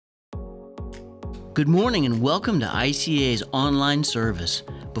Good morning and welcome to ICA's online service.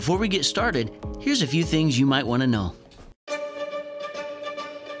 Before we get started, here's a few things you might want to know.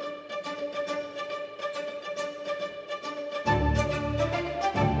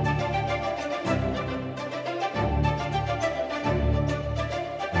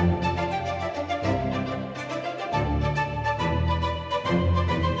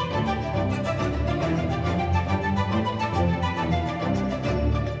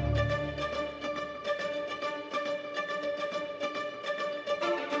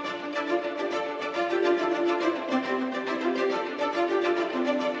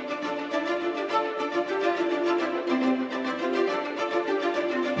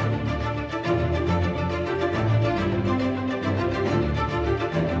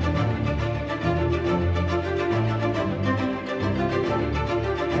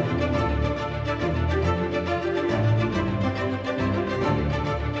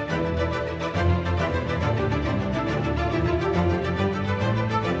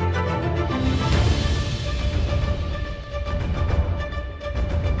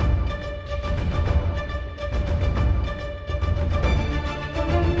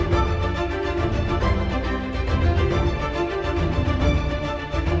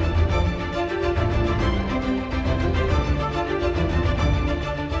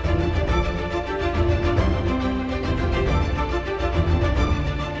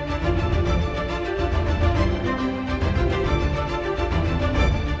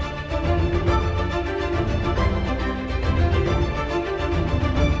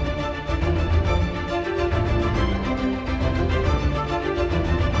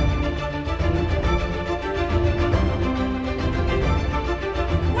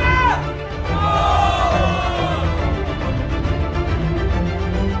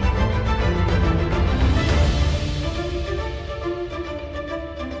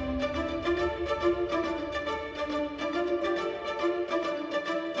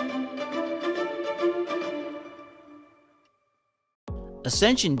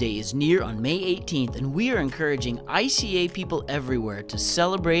 Ascension Day is near on May 18th, and we are encouraging ICA people everywhere to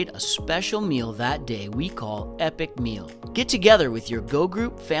celebrate a special meal that day we call Epic Meal. Get together with your Go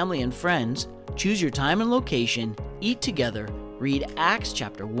Group, family, and friends, choose your time and location, eat together, read Acts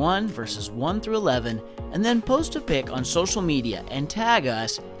chapter 1, verses 1 through 11, and then post a pic on social media and tag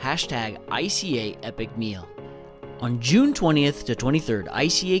us #ICA Epic Meal. On June 20th to 23rd,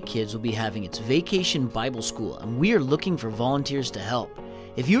 ICA Kids will be having its Vacation Bible School, and we are looking for volunteers to help.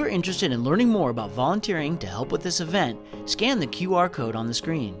 If you are interested in learning more about volunteering to help with this event, scan the QR code on the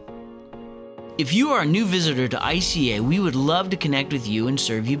screen. If you are a new visitor to ICA, we would love to connect with you and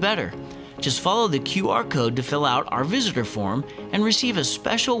serve you better. Just follow the QR code to fill out our visitor form and receive a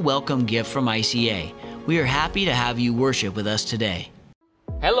special welcome gift from ICA. We are happy to have you worship with us today.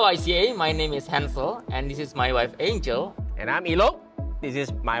 Hello ICA, my name is Hansel and this is my wife Angel. And I'm Ilo. This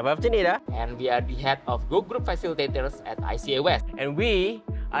is my wife Janita. And we are the head of Go Group Facilitators at ICA West. And we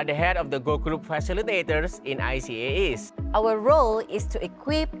are the head of the Go Group Facilitators in ICA East. Our role is to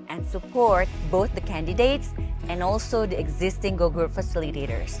equip and support both the candidates and also the existing Go Group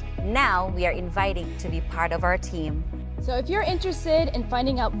Facilitators. Now we are inviting to be part of our team. So if you're interested in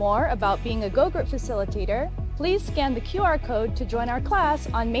finding out more about being a Go Group Facilitator, please scan the QR code to join our class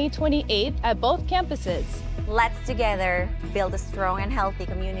on May 28th at both campuses. Let's together build a strong and healthy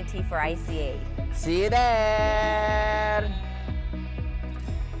community for ICA. See you there!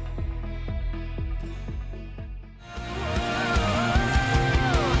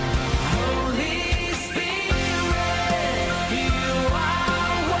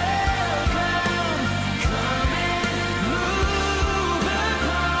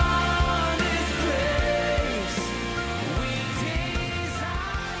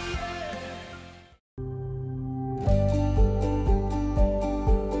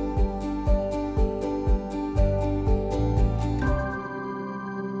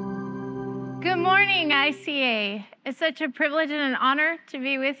 ICA. It's such a privilege and an honor to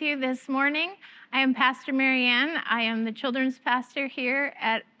be with you this morning. I am Pastor Marianne. I am the children's pastor here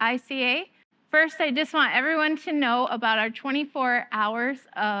at ICA. First, I just want everyone to know about our 24 hours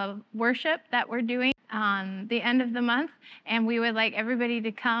of worship that we're doing on the end of the month, and we would like everybody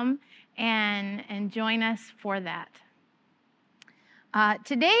to come and join us for that.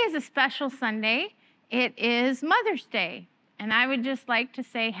 Today is a special Sunday. It is Mother's Day. And I would just like to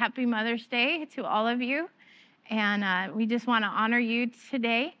say Happy Mother's Day to all of you. And we just want to honor you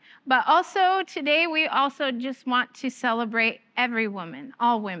today. But also today, we also just want to celebrate every woman,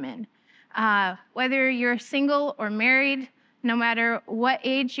 all women. Whether you're single or married, no matter what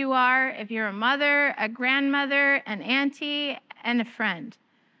age you are, if you're a mother, a grandmother, an auntie, and a friend.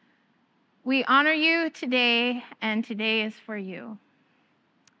 We honor you today, and today is for you.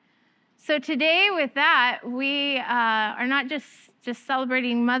 So today with that, we are not just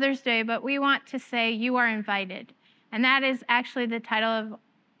celebrating Mother's Day, but we want to say you are invited. And that is actually the title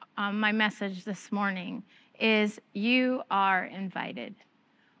of my message this morning, is you are invited.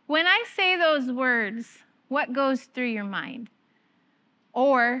 When I say those words, what goes through your mind?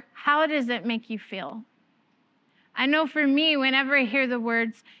 Or how does it make you feel? I know for me, whenever I hear the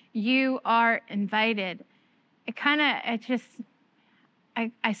words, you are invited,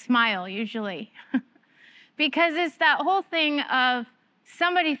 I smile usually. Because it's that whole thing of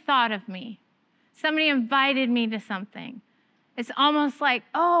somebody thought of me. Somebody invited me to something. It's almost like,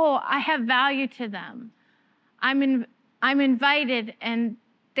 oh, I have value to them. I'm invited, and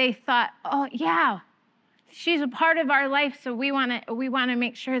they thought, oh yeah, she's a part of our life, so we want to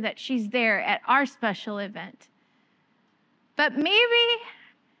make sure that she's there at our special event. But maybe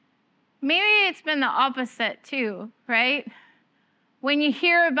it's been the opposite too, right? When you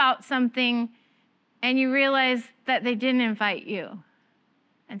hear about something and you realize that they didn't invite you.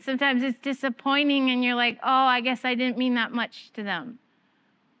 And sometimes it's disappointing and you're like, oh, I guess I didn't mean that much to them.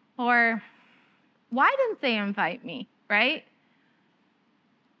 Or why didn't they invite me, right?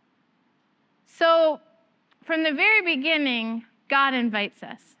 So from the very beginning, God invites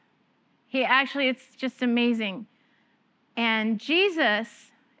us. It's just amazing. And Jesus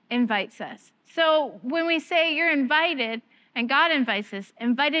invites us. So when we say you're invited and God invites us,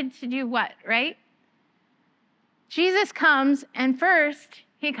 invited to do what, right? Jesus comes, and first,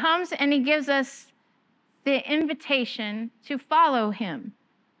 he comes and he gives us the invitation to follow him.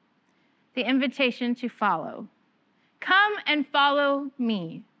 The invitation to follow. Come and follow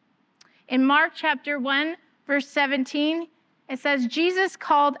me. In Mark chapter 1, verse 17, it says, Jesus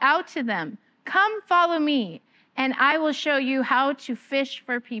called out to them, come follow me, and I will show you how to fish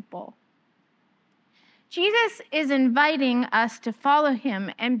for people. Jesus is inviting us to follow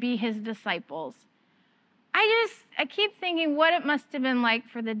him and be his disciples. I keep thinking what it must have been like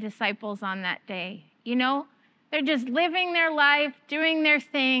for the disciples on that day. You know, they're just living their life, doing their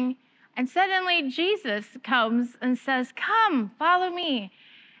thing, and suddenly Jesus comes and says, come, follow me.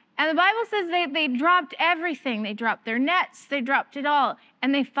 And the Bible says they dropped everything. They dropped their nets, they dropped it all,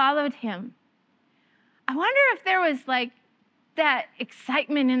 and they followed him. I wonder if there was like that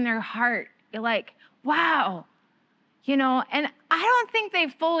excitement in their heart. You're like, wow, you know, and I don't think they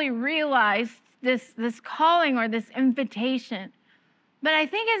fully realized this calling or this invitation. But I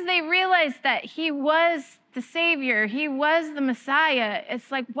think as they realized that he was the Savior, he was the Messiah, it's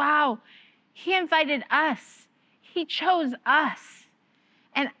like, wow, he invited us. He chose us.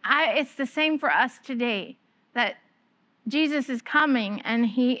 And it's the same for us today, that Jesus is coming and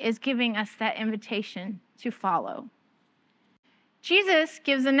he is giving us that invitation to follow. Jesus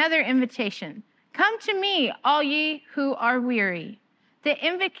gives another invitation. Come to me, all ye who are weary. The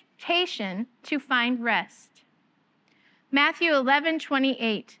invitation to find rest. Matthew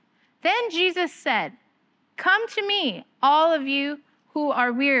 11:28. Then Jesus said, come to me, all of you who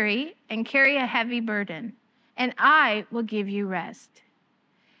are weary and carry a heavy burden, and I will give you rest.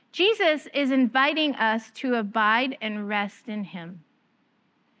 Jesus is inviting us to abide and rest in him.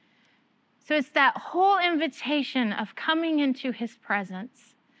 So it's that whole invitation of coming into his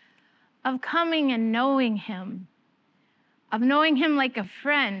presence, of coming and knowing him, of knowing him like a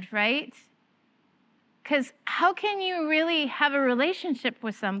friend, right? Because how can you really have a relationship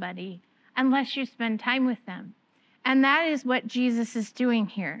with somebody unless you spend time with them? And that is what Jesus is doing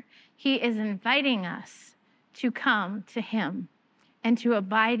here. He is inviting us to come to him and to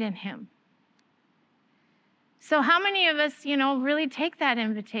abide in him. So how many of us, really take that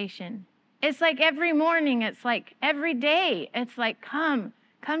invitation? It's like every morning, it's like every day, it's like, come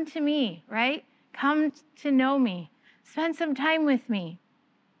to me, right? Come to know me. Spend some time with me.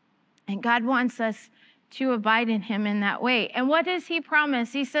 And God wants us to abide in him in that way. And what does he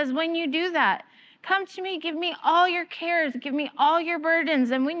promise? He says, when you do that, come to me, give me all your cares, give me all your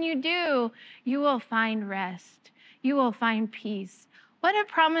burdens. And when you do, you will find rest. You will find peace. What a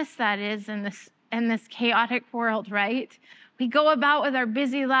promise that is in this chaotic world, right? We go about with our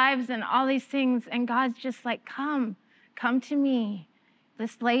busy lives and all these things, and God's just like, come to me.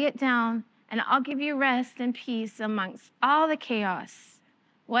 Let's lay it down, and I'll give you rest and peace amongst all the chaos.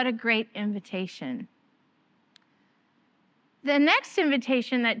 What a great invitation. The next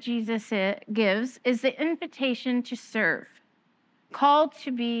invitation that Jesus gives is the invitation to serve, called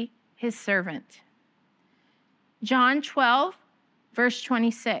to be his servant. John 12, verse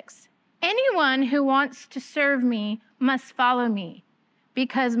 26. Anyone who wants to serve me must follow me,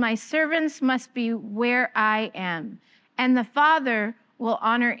 because my servants must be where I am, and the Father will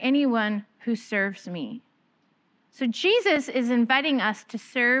honor anyone who serves me. So Jesus is inviting us to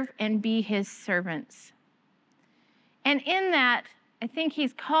serve and be his servants. And in that, I think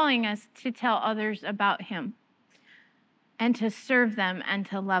he's calling us to tell others about him and to serve them and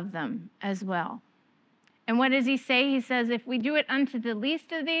to love them as well. And what does he say? He says, if we do it unto the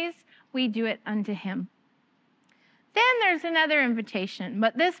least of these, we do it unto him. Then there's another invitation,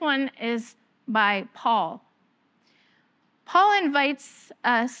 but this one is by Paul. Paul invites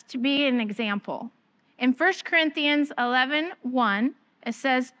us to be an example. In 1 Corinthians 11:1, it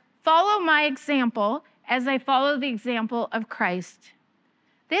says, follow my example as I follow the example of Christ.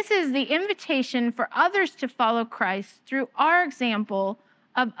 This is the invitation for others to follow Christ through our example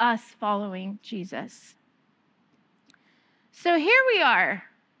of us following Jesus. So here we are.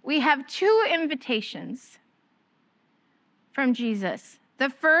 We have two invitations from Jesus. The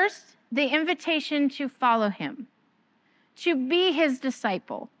first, the invitation to follow him, to be his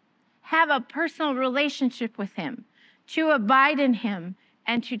disciple, have a personal relationship with him, to abide in him,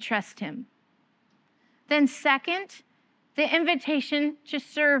 and to trust him. Then second, the invitation to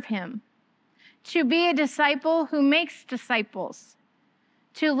serve him, to be a disciple who makes disciples,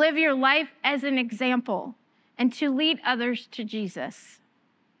 to live your life as an example, and to lead others to Jesus.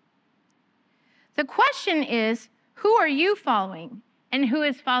 The question is, who are you following and who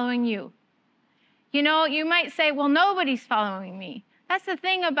is following you? You know, you might say, well, nobody's following me. That's the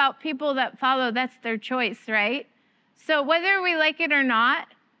thing about people that follow, that's their choice, right? So whether we like it or not,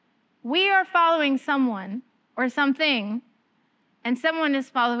 we are following someone or something, and someone is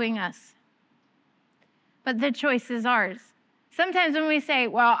following us. But the choice is ours. Sometimes when we say,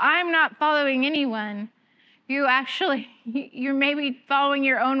 well, I'm not following anyone, you're maybe following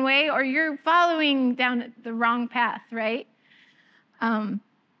your own way, or you're following down the wrong path, right?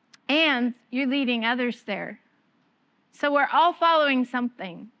 And you're leading others there. So we're all following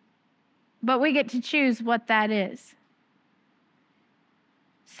something, but we get to choose what that is.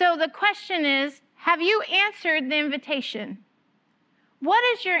 So the question is, have you answered the invitation? What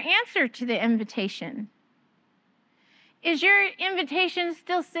is your answer to the invitation? Is your invitation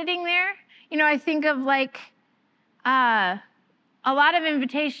still sitting there? You know, I think of like a lot of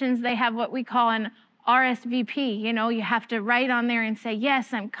invitations, they have what we call an RSVP. You know, you have to write on there and say,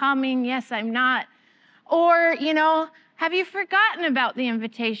 yes, I'm coming. Yes, I'm not. Or, you know, have you forgotten about the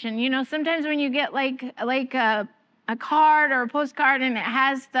invitation? You know, sometimes when you get like a card or a postcard and it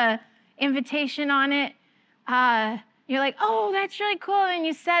has the invitation on it, you're like, oh, that's really cool. And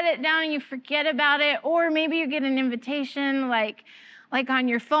you set it down and you forget about it. Or maybe you get an invitation like on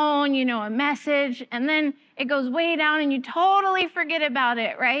your phone, you know, a message, and then it goes way down and you totally forget about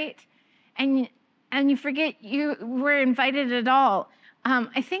it, right? And you forget you were invited at all.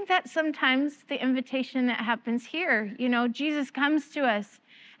 I think that's sometimes the invitation that happens here. You know, Jesus comes to us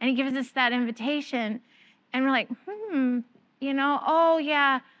and he gives us that invitation and we're like, you know, oh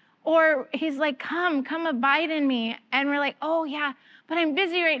yeah. Or he's like, come abide in me. And we're like, oh yeah, but I'm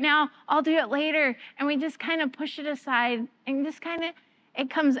busy right now. I'll do it later. And we just kind of push it aside and just kind of, it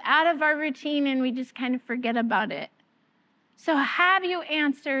comes out of our routine and we just kind of forget about it. So have you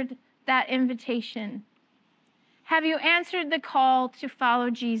answered that invitation? Have you answered the call to follow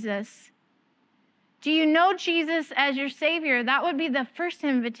Jesus? Do you know Jesus as your Savior? That would be the first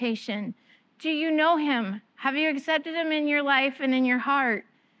invitation. Do you know him? Have you accepted him in your life and in your heart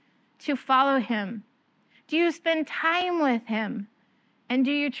to follow him? Do you spend time with him? And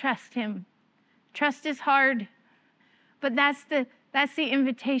do you trust him? Trust is hard, but that's the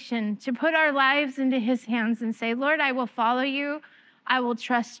invitation, to put our lives into his hands and say, Lord, I will follow you. I will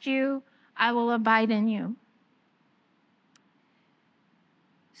trust you. I will abide in you.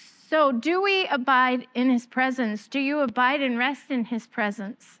 So do we abide in his presence? Do you abide and rest in his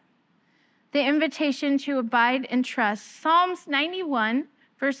presence? The invitation to abide and trust. Psalms 91,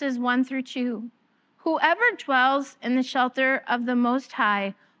 verses 1 through 2. Whoever dwells in the shelter of the Most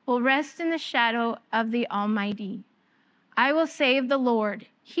High will rest in the shadow of the Almighty. I will save the Lord.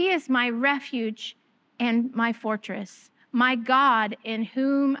 He is my refuge and my fortress, my God in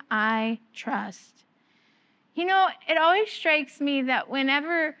whom I trust. You know, it always strikes me that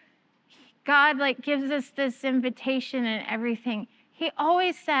whenever God gives us this invitation and everything, he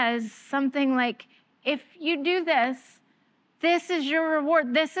always says something like, if you do this, this is your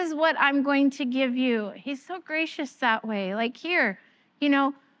reward. This is what I'm going to give you. He's so gracious that way. Like here, you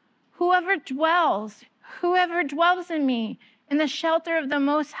know, whoever dwells in me, in the shelter of the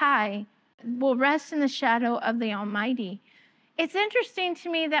Most High, will rest in the shadow of the Almighty. It's interesting to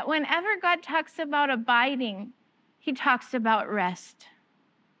me that whenever God talks about abiding, he talks about rest.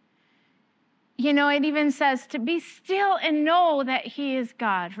 it even says to be still and know that he is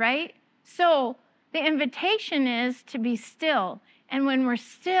God, right? So the invitation is to be still. And when we're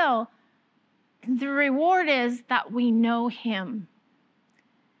still, the reward is that we know him.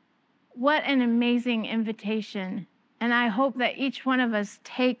 What an amazing invitation. And I hope that each one of us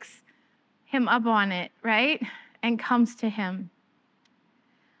takes him up on it, right? And comes to him.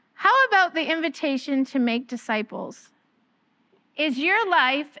 How about the invitation to make disciples? Is your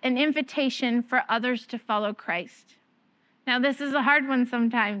life an invitation for others to follow Christ? Now, this is a hard one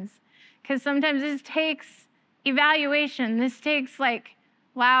sometimes, because sometimes this takes evaluation. This takes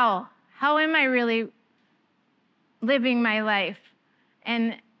wow, how am I really living my life?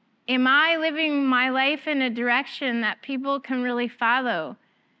 And am I living my life in a direction that people can really follow?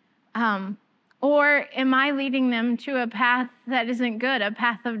 Or am I leading them to a path that isn't good, a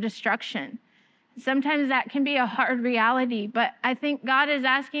path of destruction? Sometimes that can be a hard reality, but I think God is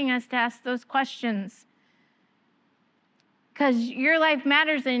asking us to ask those questions. Because your life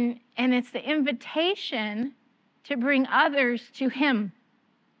matters, and it's the invitation to bring others to him.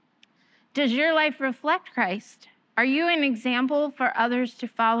 Does your life reflect Christ? Are you an example for others to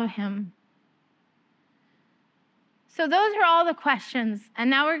follow him? So those are all the questions. And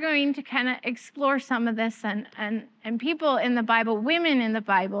now we're going to kind of explore some of this and people in the Bible, women in the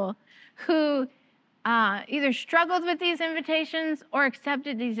Bible, who either struggled with these invitations or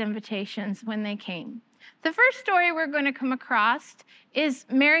accepted these invitations when they came. The first story we're going to come across is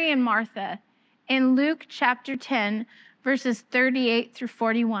Mary and Martha in Luke chapter 10, verses 38 through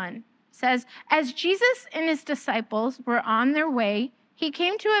 41. It says, as Jesus and his disciples were on their way, he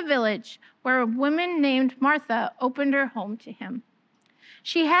came to a village where a woman named Martha opened her home to him.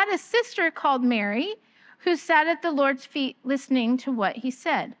 She had a sister called Mary who sat at the Lord's feet listening to what he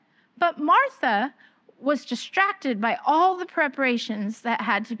said. But Martha was distracted by all the preparations that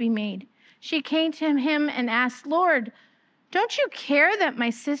had to be made. She came to him and asked, Lord, don't you care that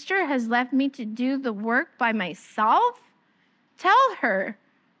my sister has left me to do the work by myself? Tell her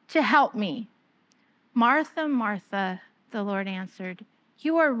to help me. Martha, Martha, the Lord answered,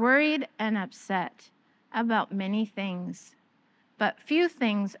 you are worried and upset about many things, but few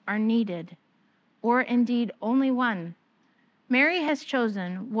things are needed, or indeed only one. Mary has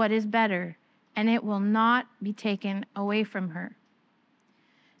chosen what is better, and it will not be taken away from her.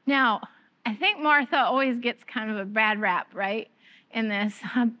 Now, I think Martha always gets kind of a bad rap, right? In this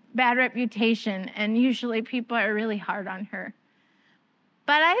bad reputation, and usually people are really hard on her.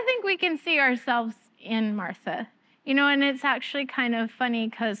 But I think we can see ourselves in Martha. And it's actually kind of funny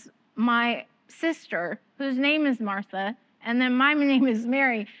because my sister, whose name is Martha, and then my name is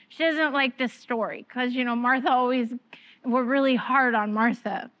Mary, she doesn't like this story because, Martha always were really hard on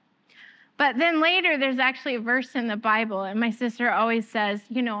Martha. But then later, there's actually a verse in the Bible, and my sister always says,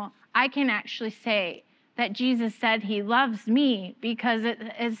 I can actually say that Jesus said he loves me because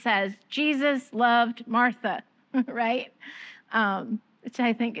it says Jesus loved Martha, right? Which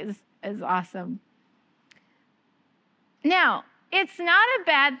I think is awesome. Now, it's not a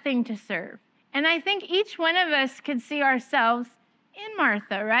bad thing to serve. And I think each one of us could see ourselves in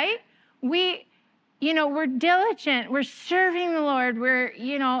Martha, right? We're diligent. We're serving the Lord. We're,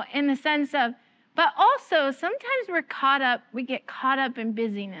 in the sense of, but also sometimes we get caught up in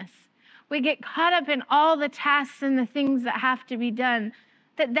busyness. We get caught up in all the tasks and the things that have to be done.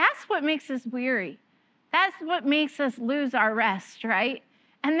 That's what makes us weary. That's what makes us lose our rest, right?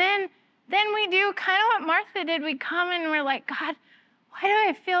 And then we do kind of what Martha did. We come and we're like, God, why do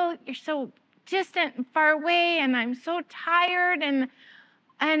I feel you're so distant and far away, and I'm so tired? And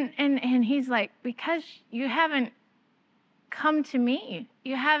he's like, because you haven't come to me.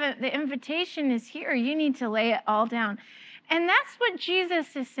 The invitation is here. You need to lay it all down. And that's what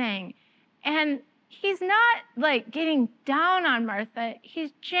Jesus is saying. And he's not getting down on Martha.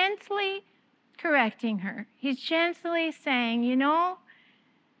 He's gently correcting her. He's gently saying,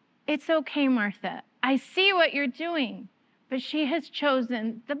 it's okay, Martha. I see what you're doing, but she has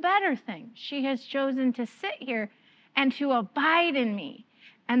chosen the better thing. She has chosen to sit here and to abide in me,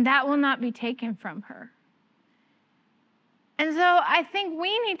 and that will not be taken from her. And so I think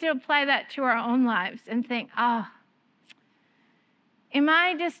we need to apply that to our own lives and think, am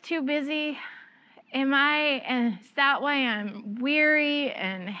I just too busy? And is that why I'm weary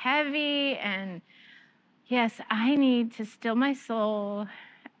and heavy? And yes, I need to still my soul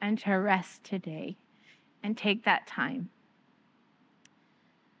and to rest today and take that time.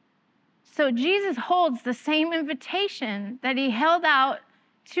 So Jesus holds the same invitation that he held out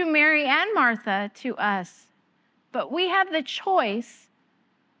to Mary and Martha to us. But we have the choice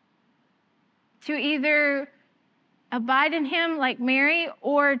to either abide in him like Mary,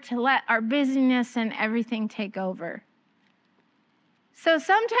 or to let our busyness and everything take over. So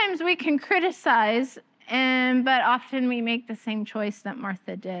sometimes we can criticize, but often we make the same choice that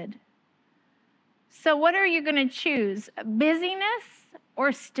Martha did. So what are you going to choose? Busyness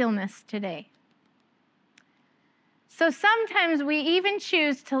or stillness today? So sometimes we even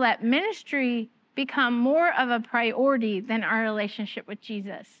choose to let ministry become more of a priority than our relationship with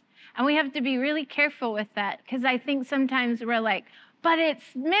Jesus. And we have to be really careful with that, because I think sometimes we're like, but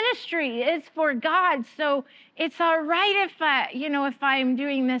it's ministry, it's for God, so it's all right if I'm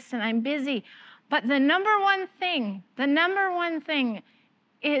doing this and I'm busy. But the number one thing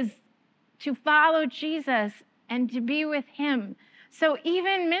is to follow Jesus and to be with him. So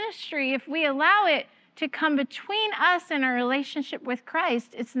even ministry, if we allow it to come between us and our relationship with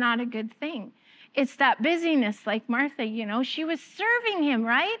Christ, it's not a good thing. It's that busyness, like Martha, she was serving him,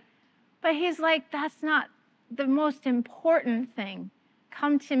 right? But he's like, that's not the most important thing.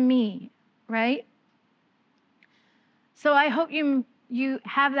 Come to me, right? So I hope you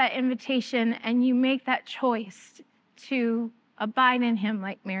have that invitation and you make that choice to abide in him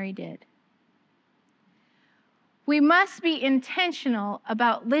like Mary did. We must be intentional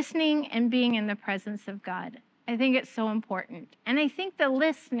about listening and being in the presence of God. I think it's so important. And I think the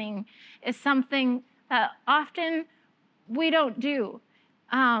listening is something that often we don't do.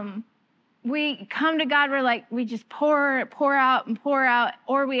 We come to God, we just pour out,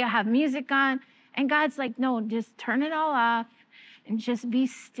 or we have music on, and God's like, no, just turn it all off and just be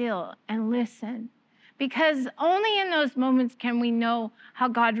still and listen. Because only in those moments can we know how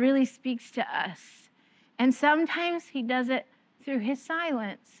God really speaks to us. And sometimes he does it through his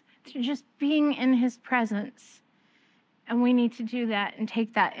silence, through just being in his presence. And we need to do that and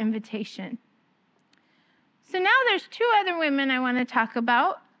take that invitation. So now there's two other women I want to talk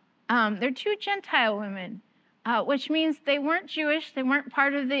about. They're two Gentile women, which means they weren't Jewish, they weren't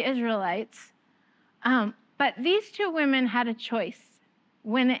part of the Israelites. But these two women had a choice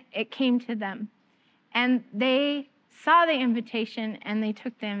when it came to them. And they saw the invitation and they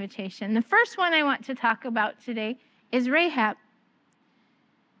took the invitation. The first one I want to talk about today is Rahab.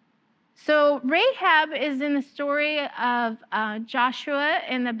 So Rahab is in the story of Joshua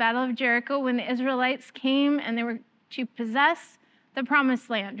in the Battle of Jericho when the Israelites came and they were to possess the promised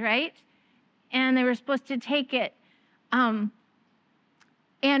land, right? And they were supposed to take it. And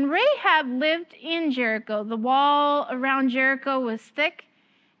Rahab lived in Jericho. The wall around Jericho was thick.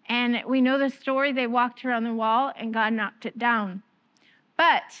 And we know the story. They walked around the wall and God knocked it down.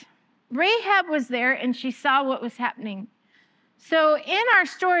 But Rahab was there and she saw what was happening. So in our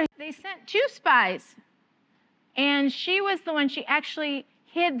story, they sent two spies. And she was the one, she actually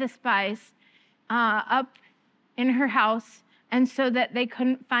hid the spies up in her house, and so that they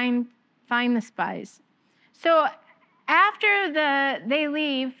couldn't find the spies. So after they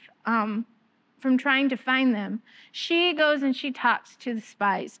leave from trying to find them, she goes and she talks to the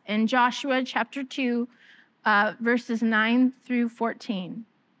spies in Joshua chapter 2, verses 9 through 14.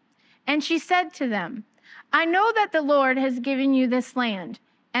 And she said to them, I know that the Lord has given you this land,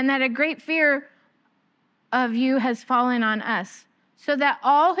 and that a great fear of you has fallen on us, so that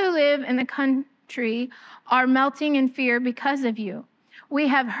all who live in the country are melting in fear because of you. We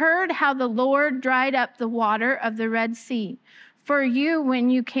have heard how the Lord dried up the water of the Red Sea for you when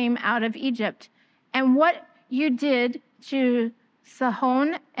you came out of Egypt, and what you did to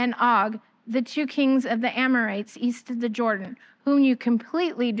Sihon and Og, the two kings of the Amorites east of the Jordan, whom you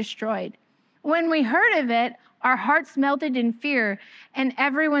completely destroyed. When we heard of it, our hearts melted in fear, and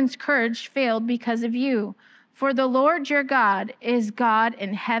everyone's courage failed because of you. For the Lord your God is God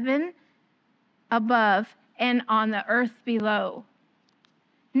in heaven above and on the earth below.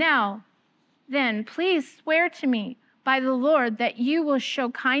 Now, then, please swear to me by the Lord that you will show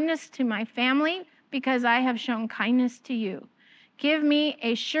kindness to my family, because I have shown kindness to you. Give me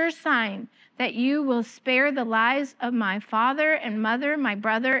a sure sign that you will spare the lives of my father and mother, my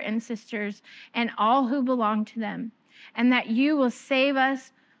brother and sisters, and all who belong to them, and that you will save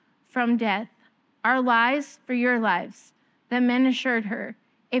us from death, our lives for your lives. The men assured her,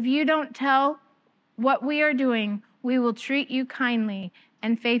 if you don't tell what we are doing, we will treat you kindly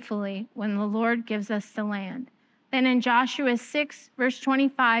and faithfully when the Lord gives us the land. Then in Joshua 6, verse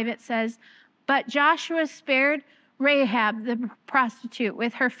 25, it says, but Joshua spared Rahab the prostitute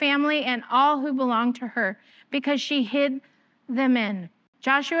with her family and all who belonged to her, because she hid them in.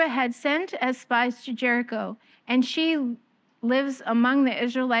 Joshua had sent as spies to Jericho, and she lives among the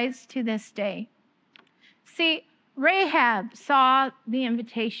Israelites to this day. See, Rahab saw the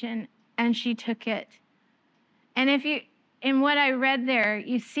invitation and she took it. And in what I read there,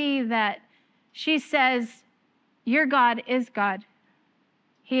 you see that she says, Your God is God.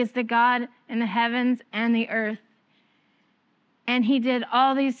 He is the God in the heavens and the earth. And he did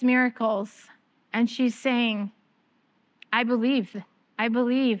all these miracles. And she's saying, I believe. I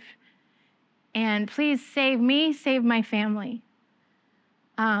believe. And please save me, save my family.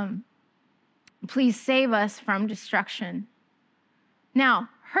 Please save us from destruction. Now,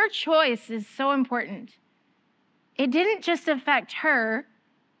 her choice is so important. It didn't just affect her,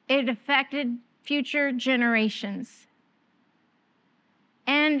 it affected future generations.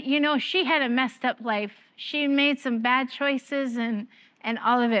 And, she had a messed up life. She made some bad choices and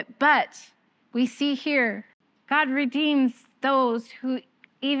all of it. But we see here, God redeems those who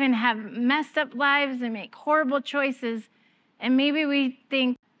even have messed up lives and make horrible choices. And maybe we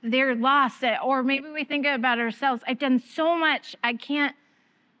think they're lost, or maybe we think about ourselves. I've done so much, I can't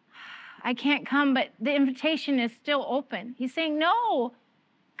come, but the invitation is still open. He's saying, no,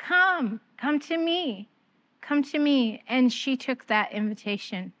 come to me. Come to me. And she took that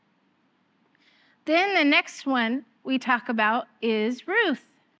invitation. Then the next one we talk about is Ruth.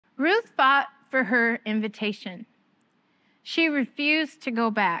 Ruth fought for her invitation. She refused to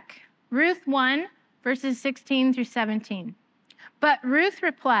go back. Ruth 1, verses 16 through 17. But Ruth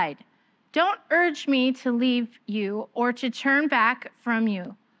replied, don't urge me to leave you or to turn back from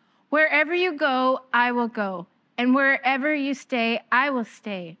you. Wherever you go, I will go, and wherever you stay, I will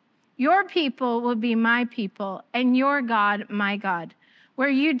stay. Your people will be my people, and your God, my God. Where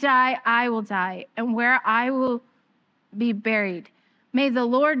you die, I will die, and where I will be buried. May the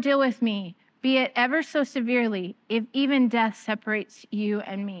Lord deal with me, be it ever so severely, if even death separates you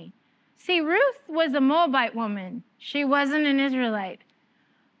and me. See, Ruth was a Moabite woman. She wasn't an Israelite.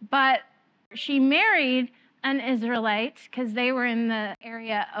 But she married an Israelite because they were in the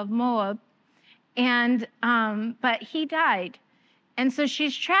area of Moab. And but he died. And so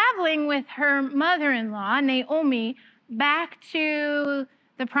she's traveling with her mother-in-law, Naomi, back to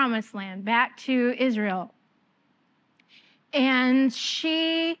the promised land, back to Israel. And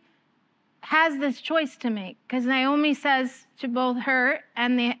she has this choice to make because Naomi says to both her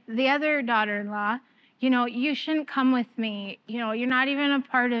and the other daughter-in-law, you shouldn't come with me. You're not even a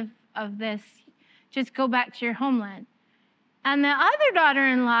part of this. Just go back to your homeland. And the other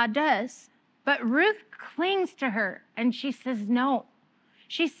daughter-in-law does. But Ruth clings to her and she says no.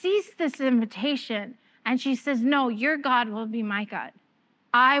 She sees this invitation and she says, no, your God will be my God.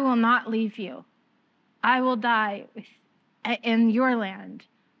 I will not leave you. I will die in your land.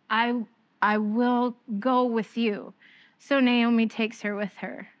 I will go with you. So Naomi takes her with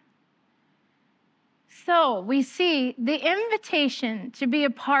her. So we see the invitation to be a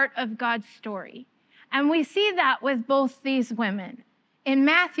part of God's story. And we see that with both these women. In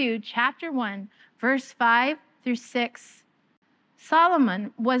Matthew chapter 1, verse 5 through 6,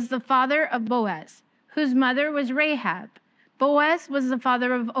 Solomon was the father of Boaz, whose mother was Rahab. Boaz was the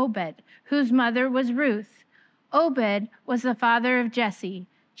father of Obed, whose mother was Ruth. Obed was the father of Jesse.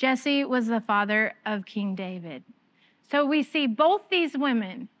 Jesse was the father of King David. So we see both these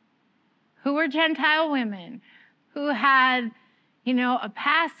women who were Gentile women, who had, a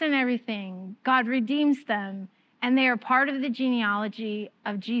past and everything. God redeems them, and they are part of the genealogy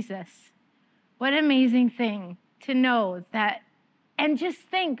of Jesus. What an amazing thing to know that, and just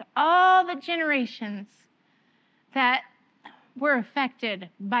think all the generations that were affected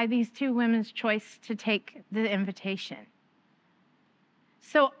by these two women's choice to take the invitation.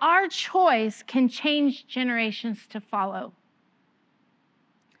 So our choice can change generations to follow.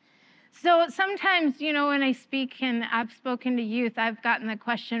 So sometimes, when I speak and I've spoken to youth, I've gotten the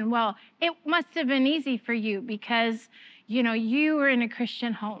question, well, it must have been easy for you because, you were in a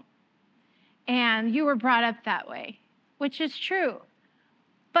Christian home and you were brought up that way, which is true.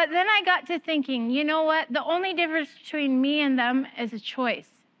 But then I got to thinking, you know what? The only difference between me and them is a choice.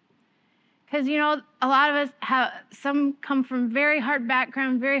 Because, a lot of us some come from very hard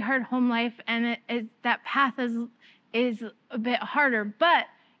background, very hard home life, and that path is a bit harder. But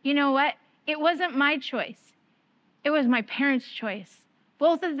you know what? It wasn't my choice. It was my parents' choice.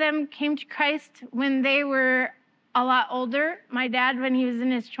 Both of them came to Christ when they were a lot older. My dad, when he was in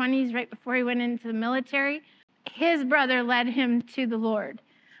his 20s, right before he went into the military, his brother led him to the Lord.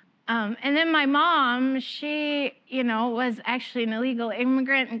 And then my mom, she, was actually an illegal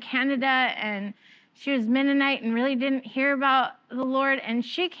immigrant in Canada, and she was Mennonite and really didn't hear about the Lord, and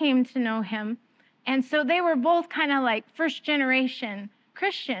she came to know him. And so they were both kind of like first generation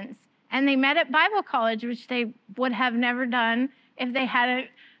Christians, and they met at Bible college, which they would have never done if they hadn't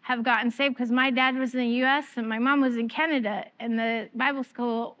have gotten saved, because my dad was in the U.S. and my mom was in Canada, and the Bible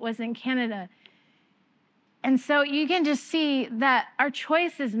school was in Canada. And so you can just see that our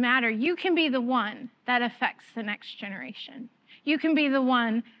choices matter. You can be the one that affects the next generation. You can be the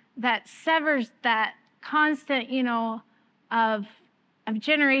one that severs that constant, of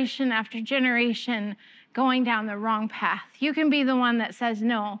generation after generation going down the wrong path. You can be the one that says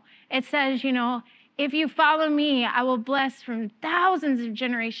no. It says, if you follow me, I will bless from thousands of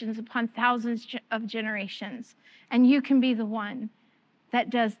generations upon thousands of generations. And you can be the one that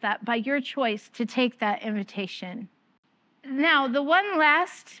does that by your choice to take that invitation. Now, the one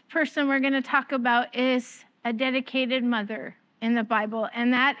last person we're going to talk about is a dedicated mother in the Bible,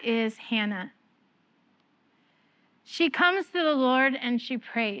 and that is Hannah. She comes to the Lord and she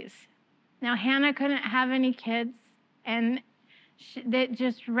prays. Now, Hannah couldn't have any kids, and that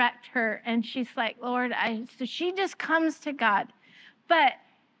just wrecked her. And she's like, Lord, so she just comes to God. But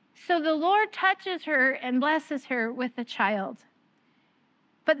so the Lord touches her and blesses her with a child.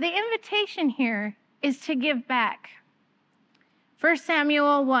 But the invitation here is to give back. 1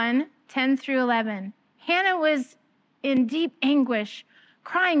 Samuel 1:10 through 11. Hannah was in deep anguish,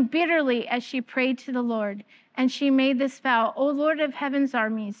 crying bitterly as she prayed to the Lord. And she made this vow, O Lord of heaven's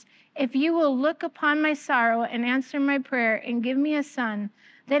armies, if you will look upon my sorrow and answer my prayer and give me a son,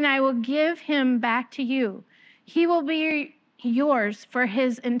 then I will give him back to you. He will be yours for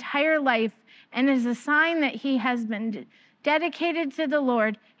his entire life, and as a sign that he has been dedicated to the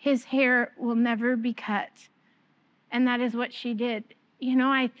Lord, his hair will never be cut. And that is what she did.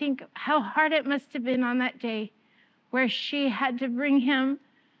 I think how hard it must have been on that day where she had to bring him.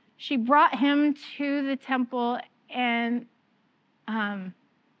 She brought him to the temple and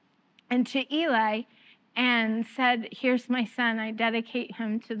to Eli and said, here's my son. I dedicate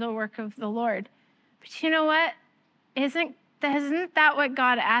him to the work of the Lord. But you know what? Isn't that what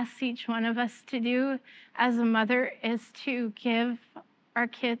God asks each one of us to do as a mother, is to give our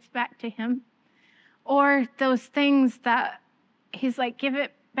kids back to him? Or those things that he's like, give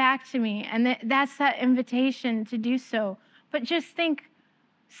it back to me. And that's that invitation to do so. But just think,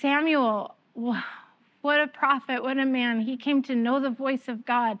 Samuel, what a prophet, what a man. He came to know the voice of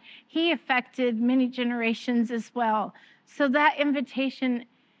God. He affected many generations as well. So that invitation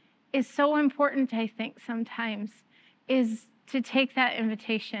is so important, I think, sometimes, is to take that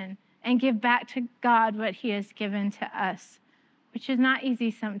invitation and give back to God what he has given to us, which is not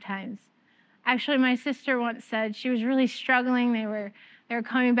easy sometimes. Actually, my sister once said she was really struggling. They were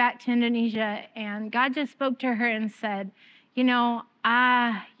coming back to Indonesia, and God just spoke to her and said,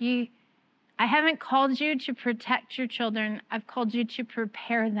 I haven't called you to protect your children. I've called you to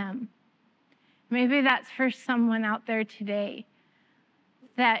prepare them. Maybe that's for someone out there today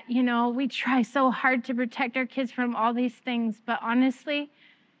that, we try so hard to protect our kids from all these things, but honestly,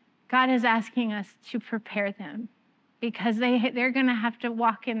 God is asking us to prepare them because they're going to have to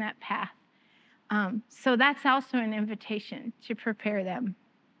walk in that path. So that's also an invitation to prepare them.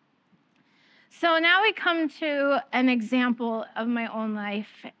 So now we come to an example of my own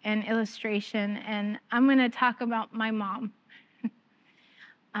life and illustration, and I'm going to talk about my mom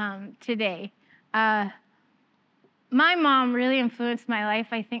today. My mom really influenced my life,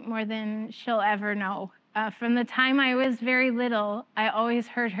 I think, more than she'll ever know. From the time I was very little, I always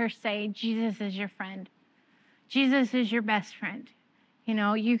heard her say, Jesus is your friend. Jesus is your best friend.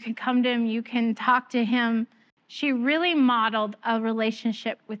 You can come to him, you can talk to him. She really modeled a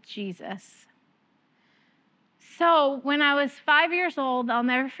relationship with Jesus. So when I was 5 years old, I'll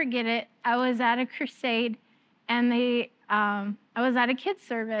never forget it, I was at a crusade, and I was at a kids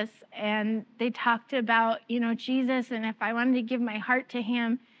service, and they talked about, Jesus, and if I wanted to give my heart to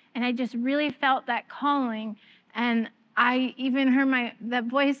him, and I just really felt that calling, and I even heard the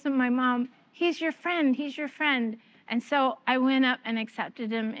voice of my mom, he's your friend, he's your friend. And so I went up and accepted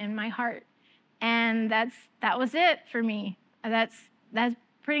him in my heart. And that was it for me. That's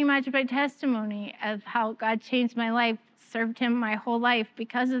pretty much my testimony of how God changed my life, served him my whole life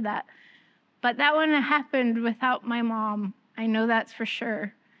because of that. But that wouldn't have happened without my mom. I know that's for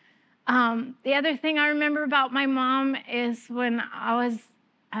sure. The other thing I remember about my mom is when I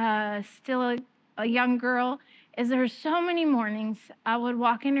was still a young girl, is there were so many mornings I would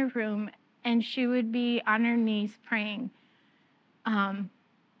walk in her room and she would be on her knees praying. And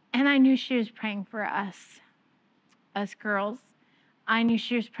I knew she was praying for us girls. I knew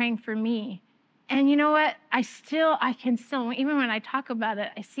she was praying for me. And you know what? I can still, even when I talk about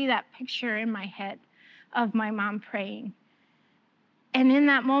it, I see that picture in my head of my mom praying. And in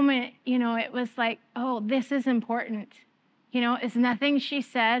that moment, it was like, oh, this is important. It's nothing she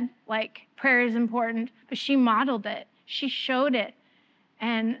said, like prayer is important, but she modeled it. She showed it.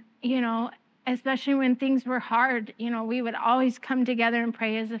 And, especially when things were hard, we would always come together and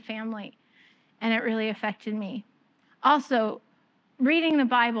pray as a family. and it really affected me. Also, reading the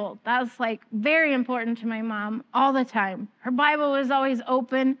Bible, that was like very important to my mom all the time. Her Bible was always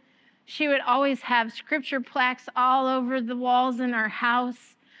open. She would always have scripture plaques all over the walls in our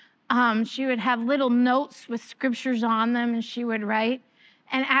house. She would have little notes with scriptures on them, and she would write.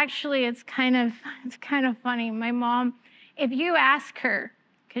 And actually, it's kind of funny. My mom, if you ask her,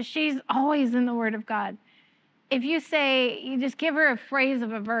 because she's always in the Word of God, if you just give her a phrase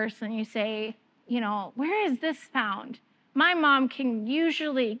of a verse and you say, where is this found? My mom can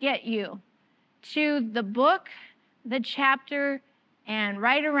usually get you to the book, the chapter, and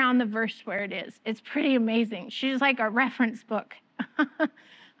right around the verse where it is. It's pretty amazing. She's like a reference book.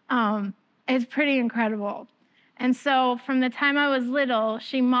 It's pretty incredible. And so from the time I was little,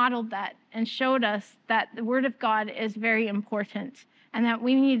 she modeled that and showed us that the Word of God is very important and that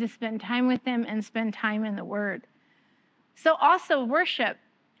we need to spend time with Him and spend time in the Word. So also worship.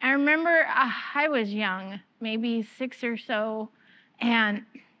 I remember I was young, maybe 6 or so, and,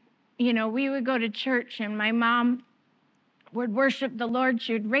 we would go to church and my mom would worship the Lord.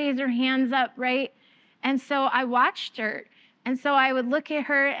 She would raise her hands up, right? And so I watched her. And so I would look at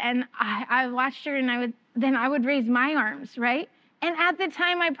her and I watched her and I would raise my arms, right? And at the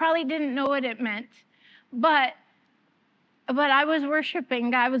time, I probably didn't know what it meant. But I was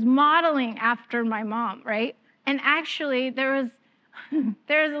worshiping. I was modeling after my mom, right? And actually, there was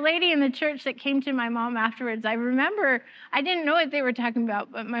a lady in the church that came to my mom afterwards. I remember, I didn't know what they were talking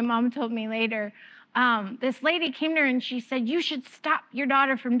about, but my mom told me later. This lady came to her and she said, "You should stop your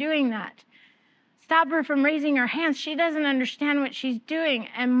daughter from doing that. Stop her from raising her hands. She doesn't understand what she's doing."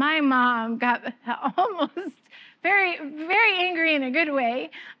 And my mom got almost very, very angry in a good way,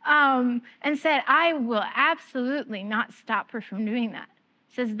 and said, "I will absolutely not stop her from doing that."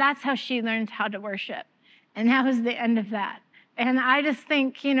 Says that's how she learned how to worship. And that was the end of that. And I just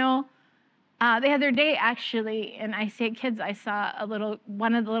think, the other day, actually, in ICA Kids, I saw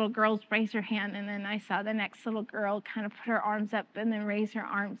one of the little girls raise her hand, and then I saw the next little girl kind of put her arms up and then raise her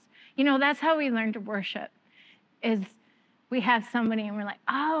arms. That's how we learn to worship, is we have somebody and we're like,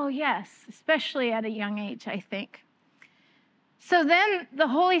 oh, yes, especially at a young age, I think. So then the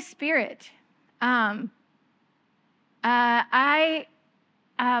Holy Spirit.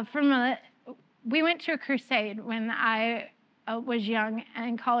 We went to a crusade when I was young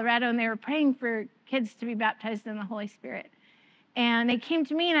in Colorado, and they were praying for kids to be baptized in the Holy Spirit. And they came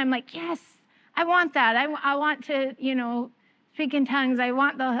to me, and I'm like, yes, I want that. I want to, speak in tongues. I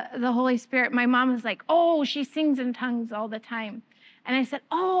want the Holy Spirit. My mom was like, oh, she sings in tongues all the time. And I said,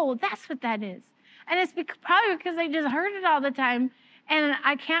 oh, that's what that is. And it's probably because I just heard it all the time. And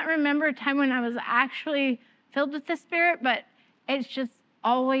I can't remember a time when I was actually filled with the Spirit, but it's just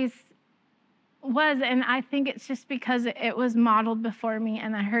always was. And I think it's just because it was modeled before me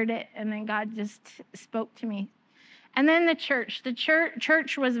and I heard it, and then God just spoke to me. And then the church. The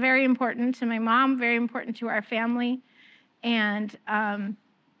church was very important to my mom, very important to our family, and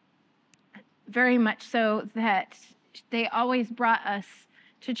very much so that they always brought us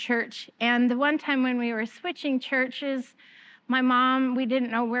to church. And the one time when we were switching churches, my mom, we didn't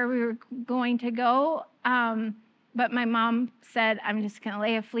know where we were going to go, but my mom said, I'm just going to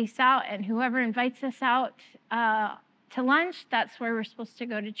lay a fleece out, and whoever invites us out to lunch, that's where we're supposed to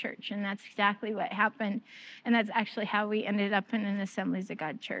go to church. And that's exactly what happened. And that's actually how we ended up in an Assemblies of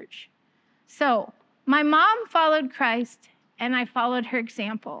God church. So my mom followed Christ, and I followed her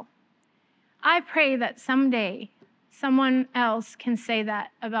example. I pray that someday someone else can say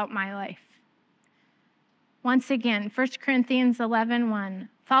that about my life. Once again, 1 Corinthians 11:1,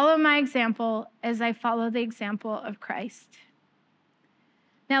 follow my example as I follow the example of Christ.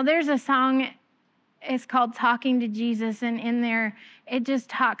 Now there's a song, it's called Talking to Jesus, and in there it just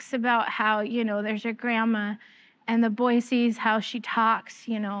talks about how, there's your grandma, and the boy sees how she talks,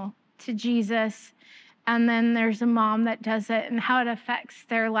 to Jesus, and then there's a mom that does it and how it affects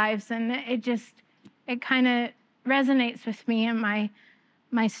their lives, and it kind of resonates with me in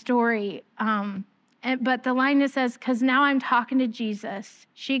my story. But the line that says, because now I'm talking to Jesus.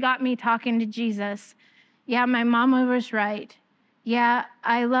 She got me talking to Jesus. Yeah, my mama was right. Yeah,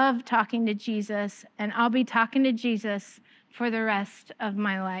 I love talking to Jesus, and I'll be talking to Jesus for the rest of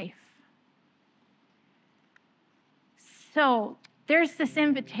my life. So there's this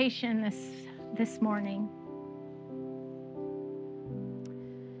invitation this morning.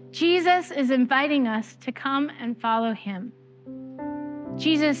 Jesus is inviting us to come and follow him.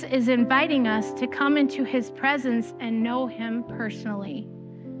 Jesus is inviting us to come into his presence and know him personally.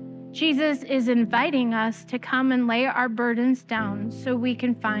 Jesus is inviting us to come and lay our burdens down so we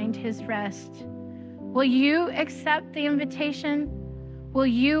can find his rest. Will you accept the invitation? Will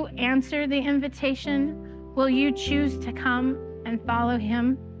you answer the invitation? Will you choose to come and follow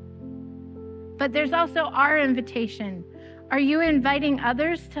him? But there's also our invitation. Are you inviting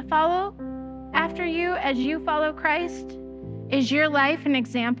others to follow after you as you follow Christ? Is your life an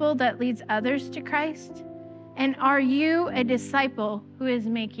example that leads others to Christ? And are you a disciple who is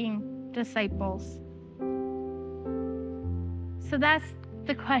making disciples? So that's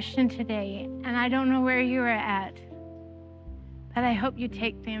the question today, and I don't know where you are at, but I hope you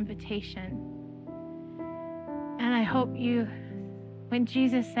take the invitation. And I hope you, when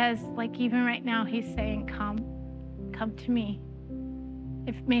Jesus says, like even right now, he's saying, come to me.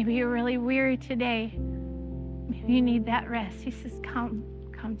 If maybe you're really weary today, maybe you need that rest. He says, come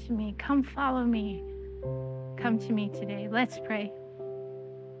to me, come follow me. Come to me today. Let's pray.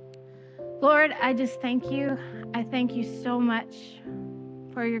 Lord, I just thank you. I thank you so much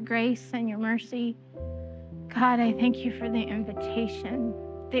for your grace and your mercy. God, I thank you for the invitation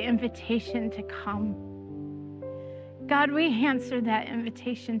to come. God, we answer that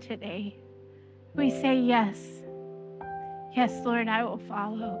invitation today. We say yes. Yes, Lord, I will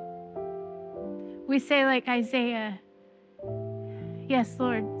follow. We say like Isaiah, yes,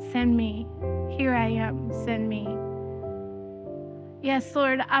 Lord, send me. Here I am, send me. Yes,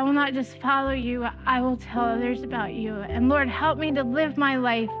 Lord, I will not just follow you, I will tell others about you. And Lord, help me to live my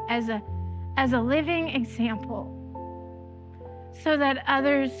life as a living example so that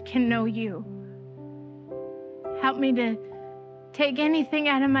others can know you. Help me to take anything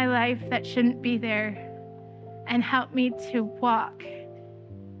out of my life that shouldn't be there, and help me to walk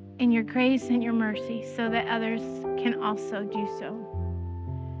in your grace and your mercy so that others can also do so.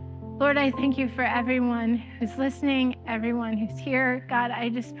 Lord, I thank you for everyone who's listening, everyone who's here. God, I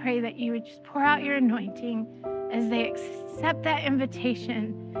just pray that you would just pour out your anointing as they accept that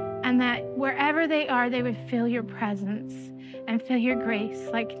invitation, and that wherever they are, they would feel your presence and feel your grace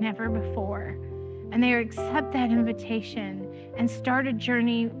like never before. And they would accept that invitation and start a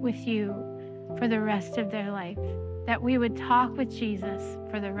journey with you for the rest of their life, that we would talk with Jesus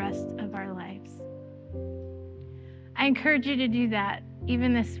for the rest of our lives. I encourage you to do that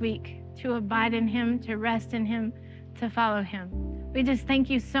even this week, to abide in him, to rest in him, to follow him. We just thank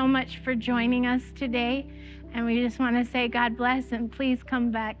you so much for joining us today, and we just want to say God bless, and please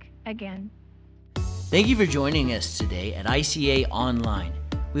come back again. Thank you for joining us today at ICA Online.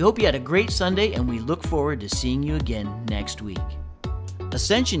 We hope you had a great Sunday, and we look forward to seeing you again next week.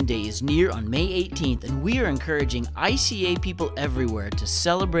 Ascension Day is near on May 18th, and we are encouraging ICA people everywhere to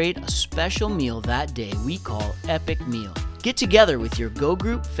celebrate a special meal that day we call Epic Meal. Get together with your Go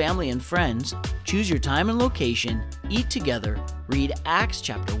Group, family, and friends, choose your time and location, eat together, read Acts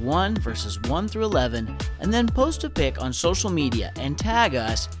chapter 1, verses 1 through 11, and then post a pic on social media and tag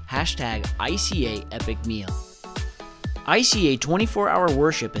us, #ICA Epic Meal. ICA 24-hour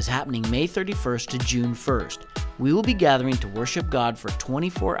worship is happening May 31st to June 1st. We will be gathering to worship God for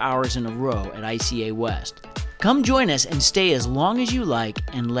 24 hours in a row at ICA West. Come join us and stay as long as you like,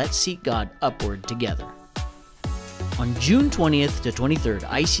 and let's seek God upward together. On June 20th to 23rd,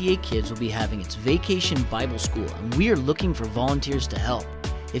 ICA Kids will be having its Vacation Bible School, and we are looking for volunteers to help.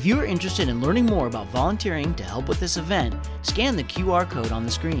 If you are interested in learning more about volunteering to help with this event, scan the QR code on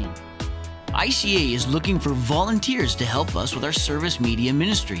the screen. ICA is looking for volunteers to help us with our service media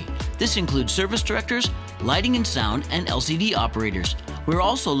ministry. This includes service directors, lighting and sound, and LCD operators. We're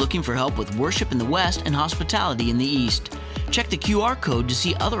also looking for help with worship in the West and hospitality in the East. Check the QR code to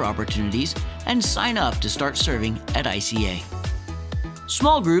see other opportunities and sign up to start serving at ICA.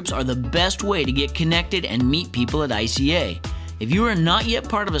 Small groups are the best way to get connected and meet people at ICA. If you are not yet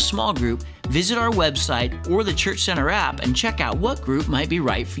part of a small group, visit our website or the Church Center app and check out what group might be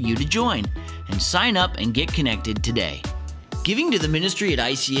right for you to join, and sign up and get connected today. Giving to the ministry at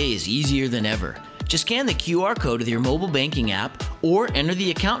ICA is easier than ever. Just scan the QR code with your mobile banking app or enter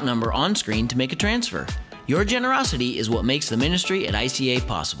the account number on screen to make a transfer. Your generosity is what makes the ministry at ICA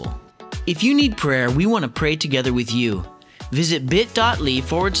possible. If you need prayer, we want to pray together with you. Visit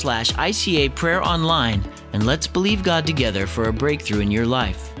bit.ly/ICA Prayer Online, and let's believe God together for a breakthrough in your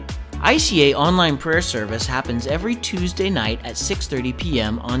life. ICA Online Prayer Service happens every Tuesday night at 6:30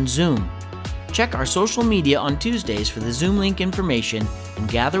 p.m. on Zoom. Check our social media on Tuesdays for the Zoom link information and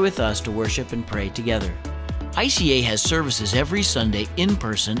gather with us to worship and pray together. ICA has services every Sunday in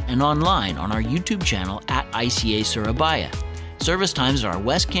person and online on our YouTube channel at ICA Surabaya. Service times at our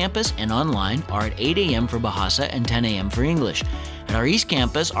West Campus and online are at 8 a.m. for Bahasa and 10 a.m. for English. At our East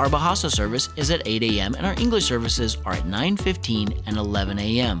Campus, our Bahasa service is at 8 a.m. and our English services are at 9:15 and 11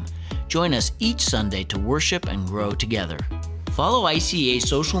 a.m. Join us each Sunday to worship and grow together. Follow ICA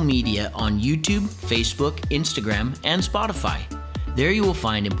social media on YouTube, Facebook, Instagram, and Spotify. There you will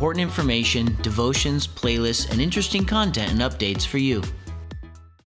find important information, devotions, playlists, and interesting content and updates for you.